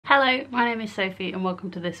Hello, my name is Sophie and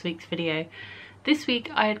welcome to this week's video. This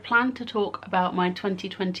week I had planned to talk about my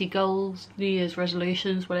 2020 goals, New Year's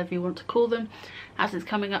resolutions, whatever you want to call them, as it's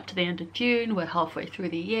coming up to the end of June, we're halfway through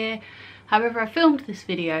the year. However, I filmed this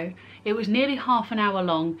video, it was nearly half an hour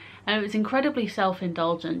long and it was incredibly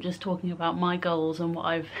self-indulgent, just talking about my goals and what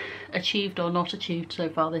I've achieved or not achieved so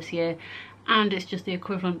far this year, and it's just the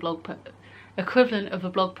equivalent of a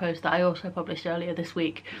blog post that I also published earlier this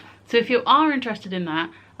week. So if you are interested in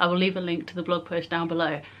that, I will leave a link to the blog post down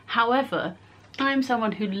below. However, I'm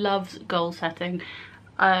someone who loves goal setting.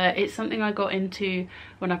 It's something I got into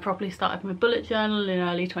when I properly started my bullet journal in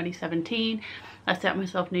early 2017. I set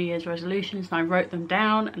myself New Year's resolutions and I wrote them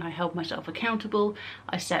down and I held myself accountable.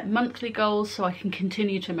 I set monthly goals so I can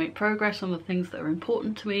continue to make progress on the things that are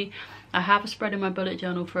important to me. I have a spread in my bullet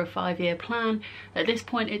journal for a 5-year plan. At this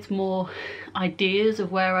point it's more ideas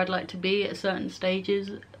of where I'd like to be at certain stages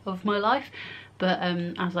of my life, but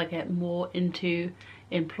as I get more into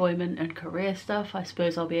employment and career stuff, I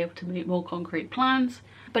suppose I'll be able to make more concrete plans.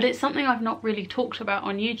 But it's something I've not really talked about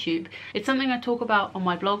on YouTube. It's something I talk about on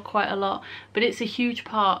my blog quite a lot, but it's a huge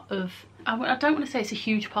part of, I don't want to say it's a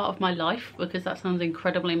huge part of my life because that sounds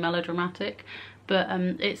incredibly melodramatic, but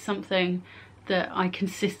it's something that I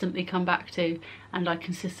consistently come back to and I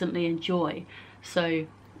consistently enjoy. So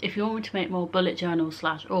if you want me to make more bullet journal /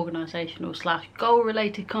 organisational / goal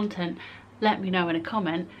related content, let me know in a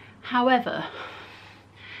comment. However,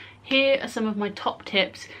 here are some of my top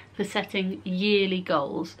tips for setting yearly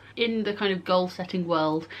goals. In the kind of goal setting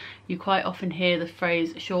world, you quite often hear the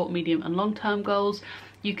phrase short, medium and long term goals.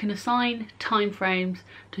 You can assign time frames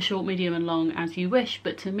to short, medium and long as you wish,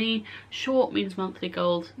 but to me, short means monthly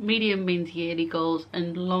goals, medium means yearly goals,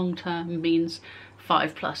 and long term means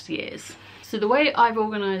 5+ years. So the way I've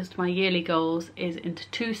organised my yearly goals is into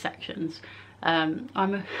 2 sections.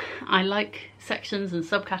 I like sections and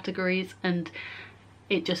subcategories, and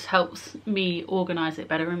it just helps me organise it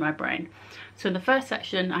better in my brain. So in the first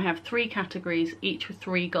section I have 3 categories, each with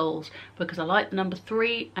 3 goals, because I like the number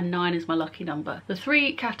 3 and 9 is my lucky number. The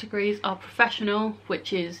 3 categories are professional,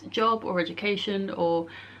 which is job or education or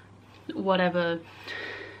whatever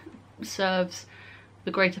serves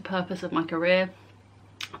the greater purpose of my career.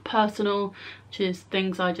 Personal, which is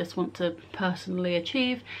things I just want to personally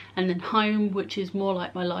achieve, and then home, which is more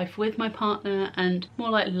like my life with my partner and more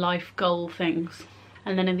like life goal things.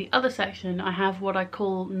 And then in the other section I have what I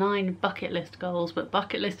call 9 bucket list goals, but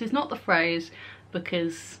bucket list is not the phrase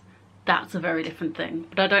because that's a very different thing,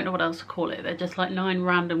 but I don't know what else to call it. They're just like 9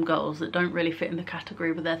 random goals that don't really fit in the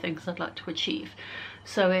category, but they're things I'd like to achieve.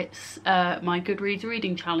 So it's my Goodreads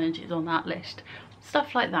reading challenge is on that list,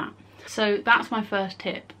 stuff like that. So that's my first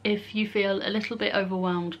tip. If you feel a little bit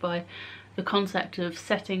overwhelmed by the concept of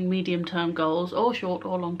setting medium-term goals or short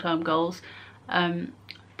or long-term goals,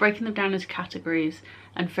 breaking them down into categories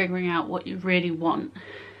and figuring out what you really want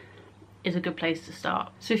is a good place to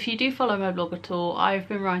start. So if you do follow my blog at all, I've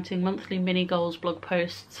been writing monthly mini goals blog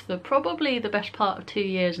posts for probably the best part of 2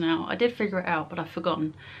 years now. I did figure it out, but I've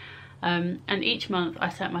forgotten. And each month I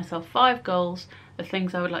set myself 5 goals of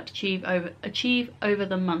things I would like to achieve over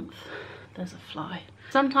the month. There's a fly.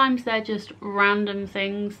 Sometimes they're just random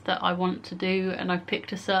things that I want to do and I've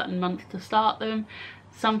picked a certain month to start them.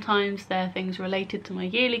 Sometimes they're things related to my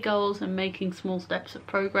yearly goals and making small steps of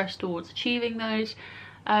progress towards achieving those.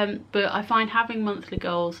 But I find having monthly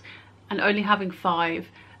goals and only having 5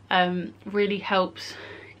 really helps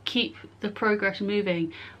keep the progress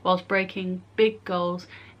moving whilst breaking big goals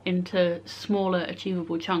into smaller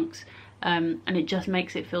achievable chunks, and it just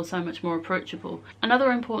makes it feel so much more approachable.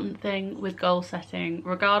 Another important thing with goal setting,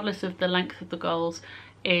 regardless of the length of the goals,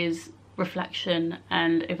 is reflection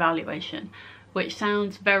and evaluation, which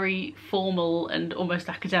sounds very formal and almost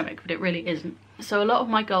academic, but it really isn't. So a lot of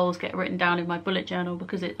my goals get written down in my bullet journal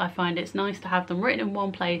because I find it's nice to have them written in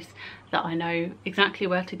one place that I know exactly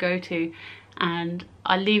where to go to, and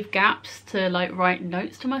I leave gaps to like write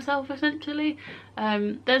notes to myself essentially.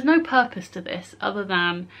 There's no purpose to this other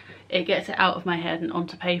than it gets it out of my head and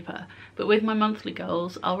onto paper. But with my monthly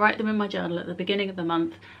goals, I'll write them in my journal at the beginning of the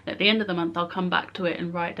month. At the end of the month I'll come back to it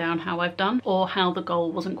and write down how I've done, or how the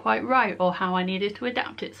goal wasn't quite right, or how I needed to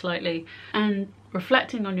adapt it slightly. And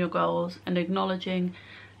reflecting on your goals and acknowledging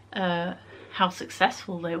how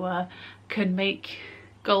successful they were can make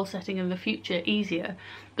goal setting in the future easier.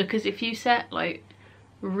 Because if you set like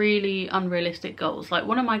really unrealistic goals, like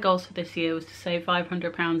one of my goals for this year was to save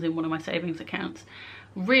 £500 in one of my savings accounts.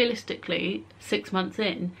 Realistically, 6 months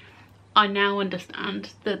in, I now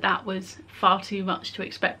understand that that was far too much to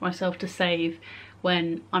expect myself to save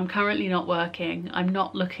when I'm currently not working. I'm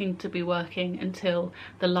not looking to be working until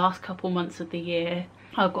the last couple months of the year.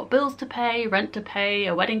 I've got bills to pay, rent to pay,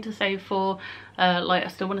 a wedding to save for, like I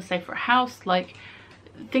still want to save for a house. Like,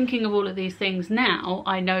 thinking of all of these things now,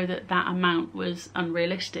 I know that that amount was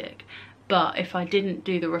unrealistic. But if I didn't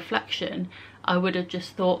do the reflection, I would have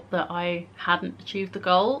just thought that I hadn't achieved the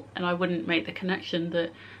goal, and I wouldn't make the connection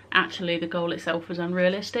that actually the goal itself was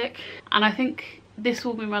unrealistic. And I think this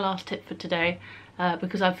will be my last tip for today,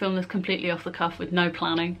 because I filmed this completely off the cuff with no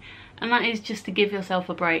planning, and that is just to give yourself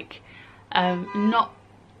a break. Not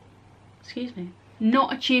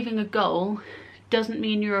achieving a goal doesn't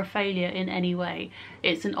mean you're a failure in any way.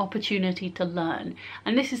 It's an opportunity to learn,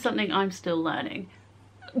 and this is something I'm still learning.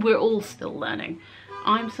 We're all still learning.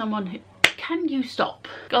 I'm someone who... Can you stop?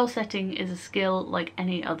 Goal setting is a skill like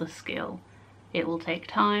any other skill. It will take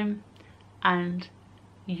time, and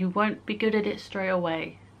you won't be good at it straight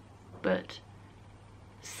away, but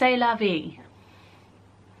c'est la vie.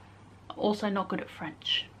 Also not good at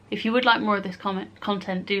French. If you would like more of this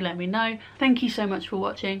content, do let me know. Thank you so much for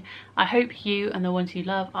watching. I hope you and the ones you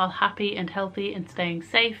love are happy and healthy and staying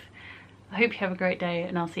safe. I hope you have a great day,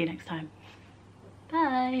 and I'll see you next time.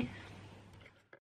 Bye.